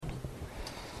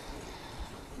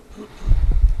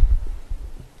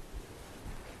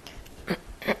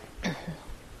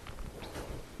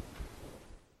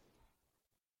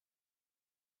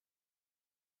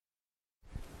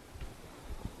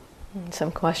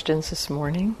Some questions this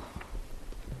morning.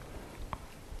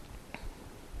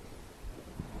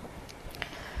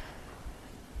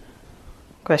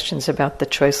 Questions about the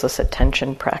choiceless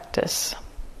attention practice.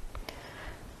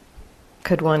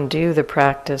 Could one do the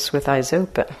practice with eyes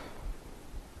open?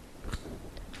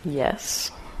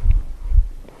 Yes.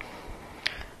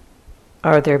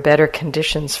 Are there better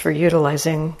conditions for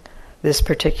utilizing this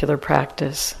particular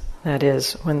practice? That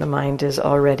is, when the mind is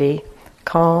already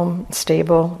calm,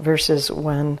 stable, versus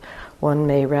when one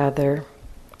may rather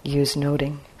use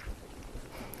noting.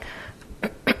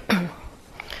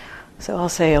 So I'll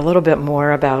say a little bit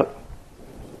more about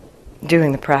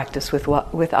doing the practice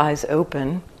with eyes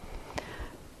open.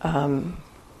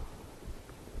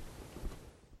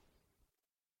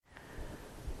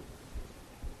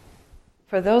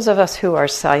 For those of us who are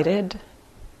sighted,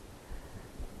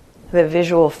 the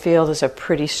visual field is a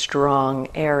pretty strong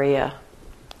area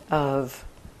of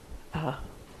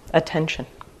attention.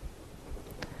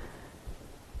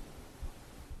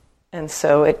 And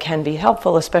so it can be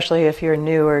helpful, especially if you're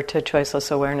newer to choiceless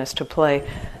awareness, to play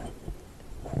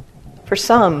for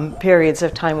some periods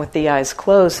of time with the eyes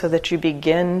closed so that you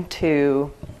begin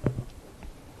to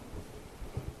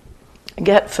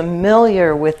get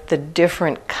familiar with the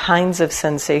different kinds of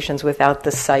sensations without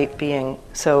the sight being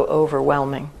so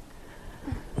overwhelming.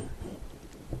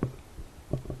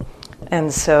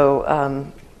 And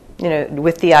so,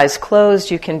 with the eyes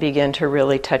closed, you can begin to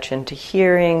really touch into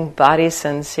hearing, body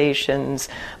sensations,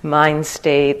 mind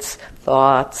states,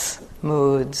 thoughts,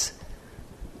 moods,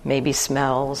 maybe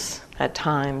smells at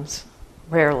times,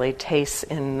 rarely tastes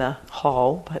in the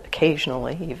hall, but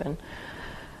occasionally even.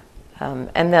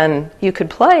 And then you could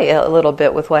play a little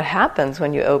bit with what happens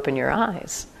when you open your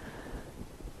eyes.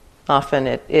 Often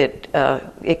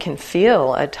it can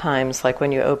feel at times like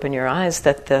when you open your eyes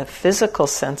that the physical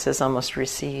senses almost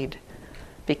recede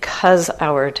because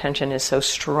our attention is so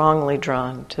strongly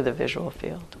drawn to the visual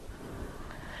field.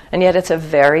 And yet it's a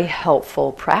very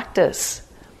helpful practice.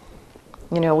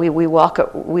 We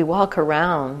walk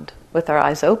around with our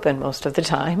eyes open most of the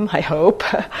time, I hope.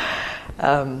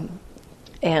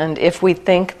 And if we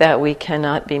think that we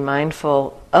cannot be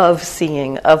mindful of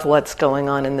seeing, of what's going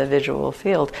on in the visual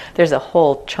field, there's a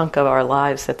whole chunk of our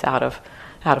lives that's out of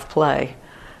play.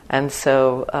 And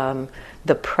so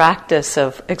the practice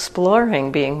of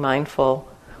exploring being mindful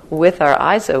with our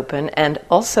eyes open, and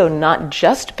also not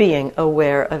just being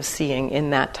aware of seeing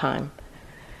in that time,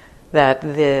 that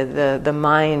the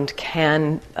mind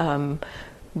can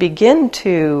begin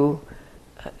to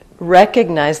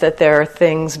recognize that there are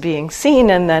things being seen,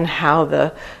 and then how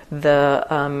the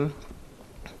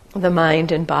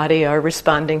mind and body are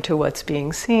responding to what's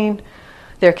being seen.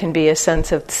 There can be a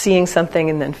sense of seeing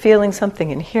something and then feeling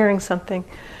something and hearing something.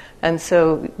 And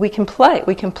so we can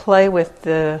play with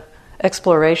the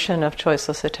exploration of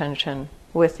choiceless attention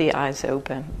with the eyes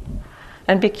open.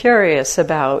 And be curious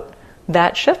about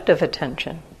that shift of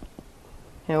attention.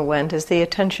 When does the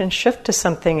attention shift to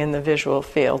something in the visual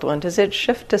field? When does it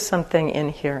shift to something in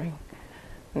hearing?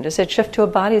 When does it shift to a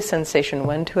body sensation?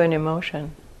 When to an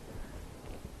emotion?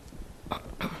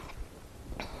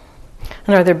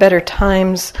 And are there better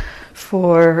times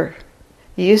for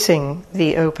using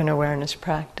the open awareness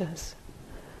practice?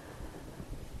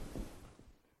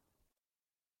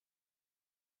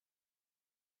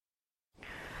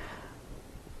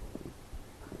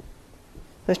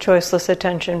 The choiceless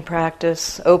attention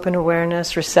practice, open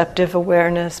awareness, receptive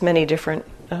awareness, many different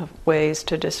ways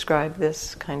to describe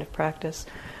this kind of practice,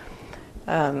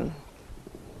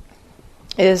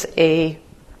 is a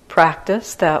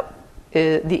practice that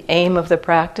the aim of the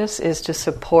practice is to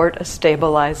support a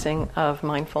stabilizing of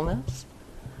mindfulness,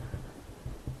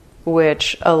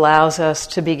 which allows us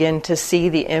to begin to see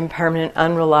the impermanent,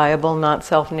 unreliable, not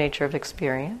self nature of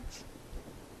experience.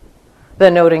 The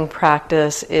noting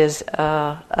practice is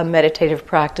a meditative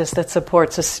practice that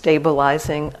supports a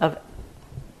stabilizing of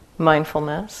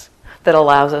mindfulness that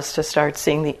allows us to start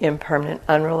seeing the impermanent,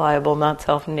 unreliable, not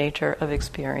self nature of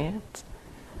experience.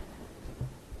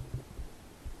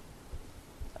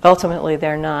 Ultimately,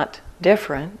 they're not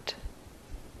different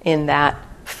in that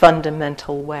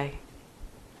fundamental way.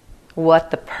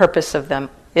 What the purpose of them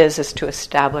is to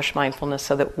establish mindfulness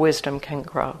so that wisdom can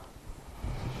grow.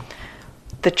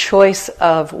 The choice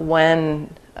of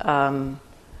when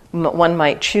one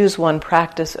might choose one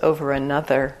practice over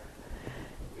another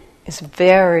is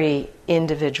very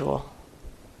individual.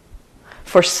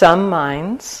 For some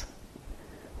minds,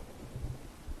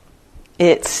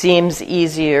 it seems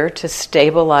easier to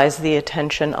stabilize the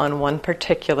attention on one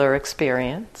particular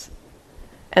experience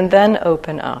and then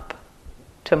open up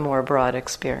to more broad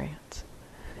experience.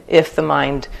 If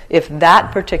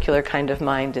that particular kind of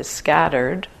mind is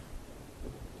scattered,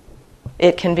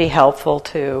 it can be helpful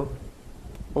to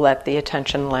let the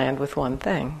attention land with one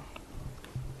thing.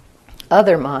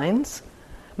 Other minds,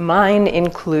 mine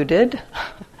included,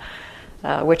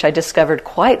 which I discovered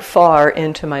quite far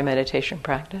into my meditation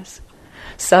practice,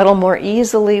 settle more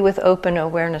easily with open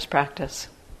awareness practice.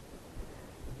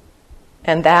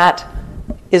 And that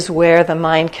is where the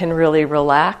mind can really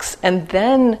relax and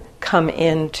then come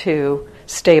into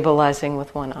stabilizing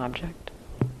with one object.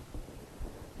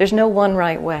 There's no one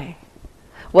right way.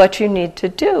 What you need to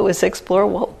do is explore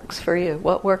what works for you.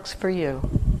 What works for you?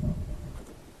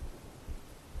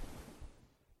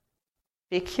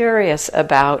 Be curious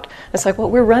about, it's like, well,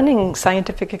 we're running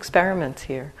scientific experiments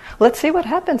here. Let's see what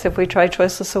happens if we try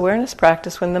choiceless awareness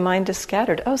practice when the mind is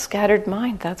scattered. Oh, scattered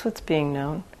mind, that's what's being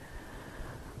known.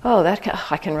 Oh,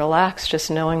 I can relax just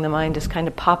knowing the mind is kind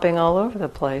of popping all over the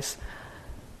place.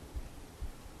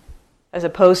 As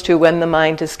opposed to when the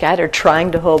mind is scattered,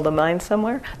 trying to hold the mind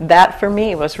somewhere. That for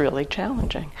me was really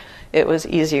challenging. It was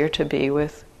easier to be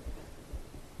with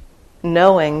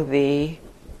knowing the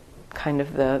kind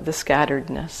of the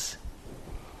scatteredness.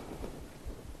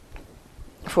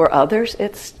 For others,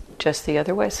 it's just the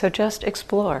other way. So just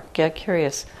explore, get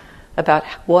curious about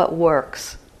what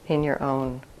works in your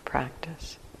own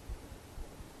practice.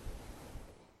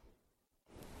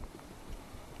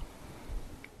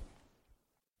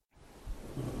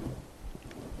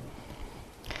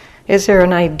 Is there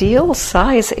an ideal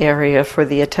size area for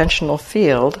the attentional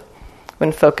field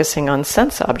when focusing on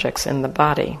sense objects in the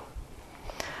body?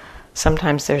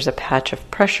 Sometimes there's a patch of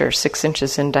pressure 6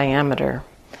 inches in diameter,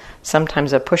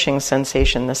 sometimes a pushing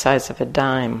sensation the size of a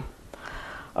dime.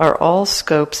 Are all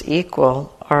scopes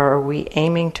equal, or are we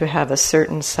aiming to have a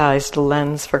certain sized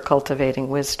lens for cultivating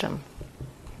wisdom?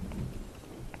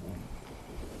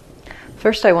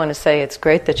 First, I want to say it's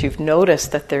great that you've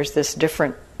noticed that there's this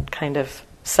different kind of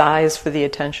size for the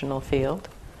attentional field.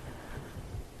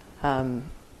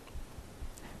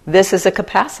 This is a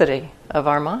capacity of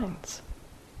our minds.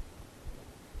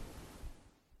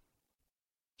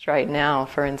 Right now,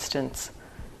 for instance,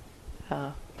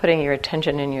 putting your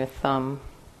attention in your thumb,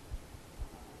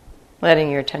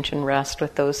 letting your attention rest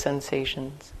with those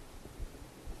sensations.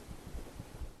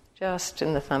 Just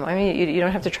in the thumb. I mean, you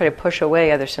don't have to try to push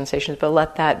away other sensations, but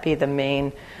let that be the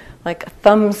main, like a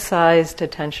thumb-sized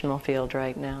attentional field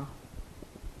right now.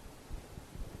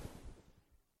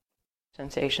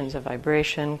 Sensations of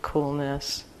vibration,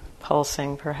 coolness,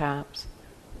 pulsing perhaps,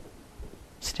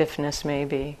 stiffness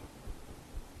maybe.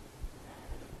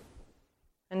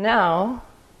 And now,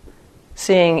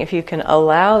 seeing if you can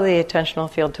allow the attentional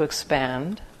field to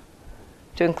expand,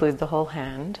 to include the whole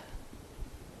hand.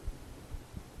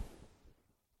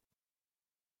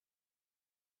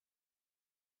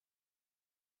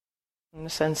 And the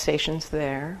sensations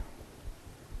there.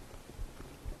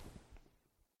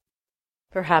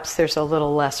 Perhaps there's a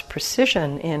little less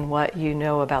precision in what you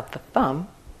know about the thumb,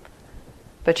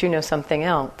 but you know something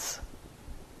else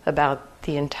about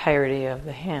the entirety of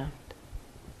the hand.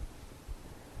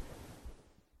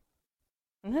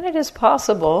 And then it is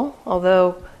possible,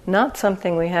 although not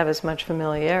something we have as much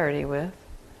familiarity with,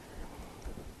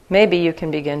 maybe you can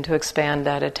begin to expand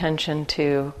that attention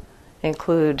to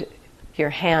include your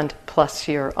hand plus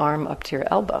your arm up to your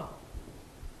elbow.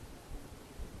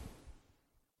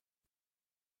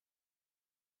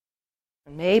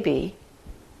 Maybe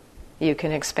you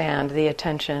can expand the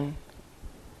attention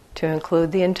to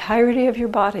include the entirety of your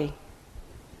body.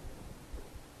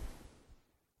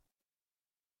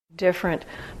 Different,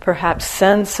 perhaps,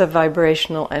 sense of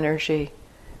vibrational energy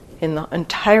in the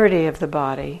entirety of the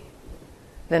body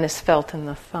than is felt in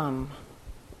the thumb.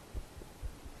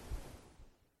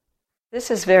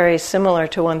 This is very similar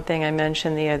to one thing I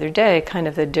mentioned the other day, kind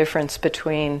of the difference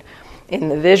between, in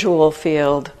the visual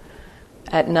field,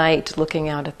 at night looking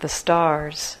out at the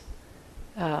stars,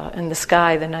 and the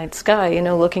sky, the night sky,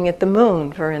 looking at the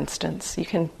moon, for instance. You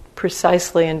can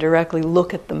precisely and directly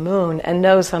look at the moon and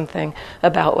know something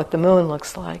about what the moon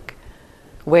looks like,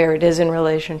 where it is in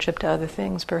relationship to other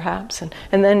things, perhaps. And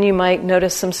then you might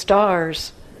notice some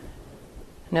stars.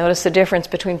 Notice the difference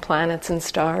between planets and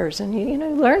stars, and you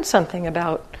learn something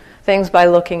about things by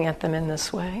looking at them in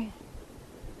this way.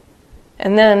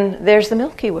 And then there's the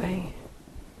Milky Way,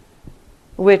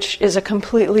 which is a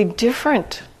completely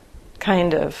different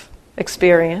kind of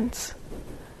experience,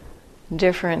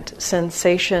 different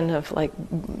sensation of like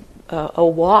a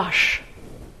wash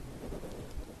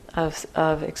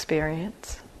of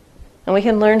experience. And we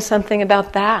can learn something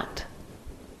about that.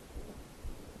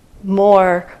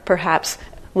 More, perhaps,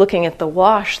 looking at the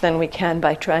wash than we can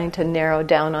by trying to narrow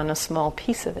down on a small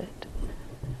piece of it.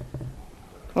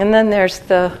 And then there's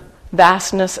the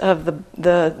vastness of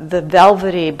the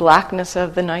velvety blackness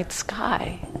of the night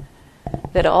sky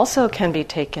that also can be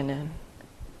taken in.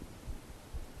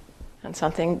 And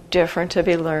something different to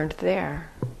be learned there.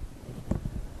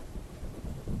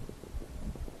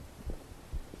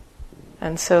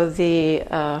 And so the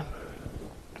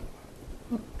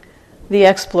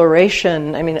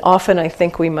exploration, I mean, often I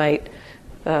think we might,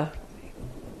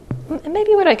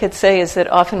 maybe what I could say is that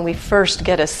often we first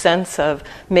get a sense of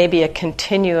maybe a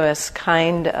continuous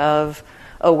kind of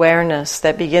awareness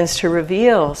that begins to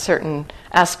reveal certain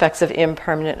aspects of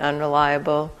impermanent,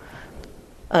 unreliable,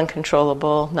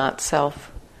 uncontrollable, not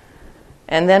self.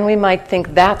 And then we might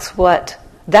think that's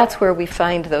where we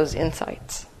find those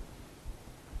insights.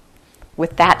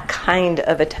 With that kind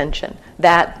of attention,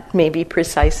 that maybe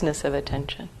preciseness of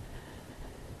attention.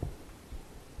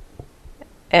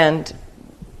 And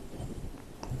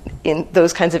in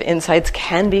those kinds of insights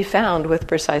can be found with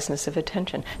preciseness of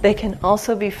attention. They can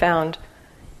also be found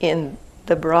in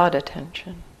the broad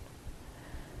attention.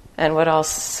 And what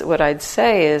I'd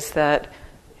say is that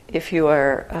if you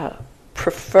are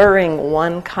preferring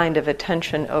one kind of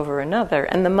attention over another,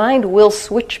 and the mind will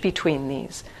switch between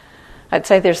these, I'd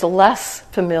say there's less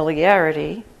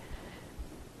familiarity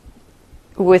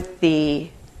with the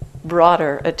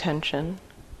broader attention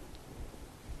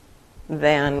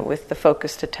than with the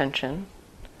focused attention.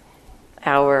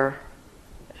 Our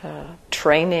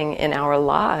training in our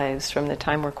lives from the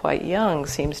time we're quite young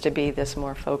seems to be this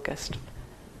more focused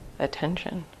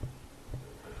attention,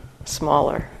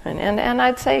 smaller. And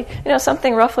I'd say,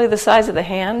 something roughly the size of the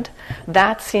hand,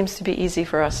 that seems to be easy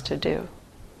for us to do.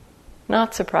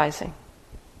 Not surprising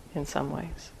in some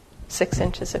ways. 6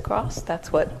 inches across, that's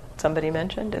what somebody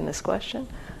mentioned in this question.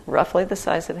 Roughly the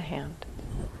size of the hand.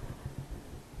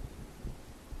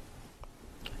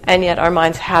 And yet our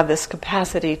minds have this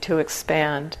capacity to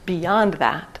expand beyond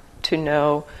that, to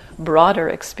know broader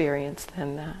experience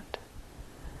than that.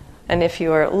 And if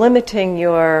you are limiting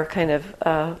your kind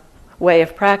of way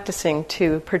of practicing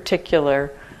to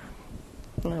particular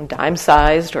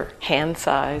dime-sized or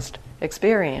hand-sized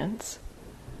experience,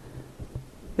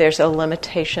 there's a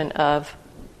limitation of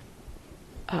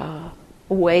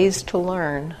ways to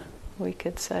learn, we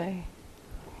could say.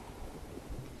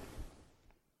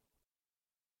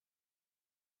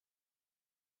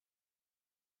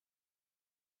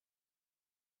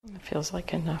 It feels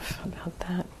like enough about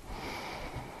that.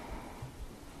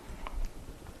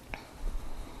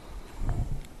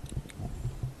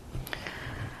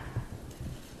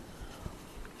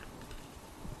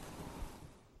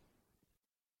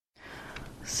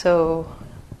 So,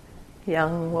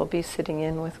 Young will be sitting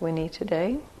in with Winnie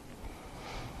today.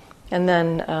 And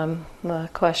then the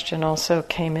question also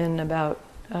came in about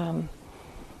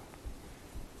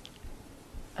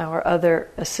our other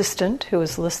assistant who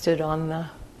was listed on the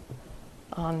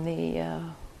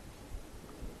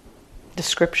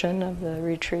description of the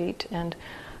retreat. And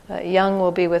Young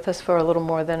will be with us for a little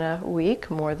more than a week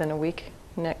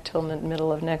till the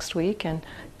middle of next week. And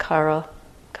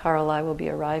Karalai will be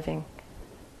arriving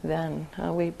then.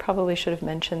 We probably should have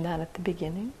mentioned that at the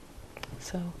beginning.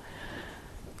 So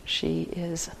she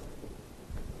is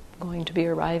going to be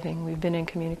arriving. We've been in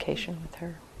communication with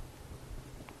her.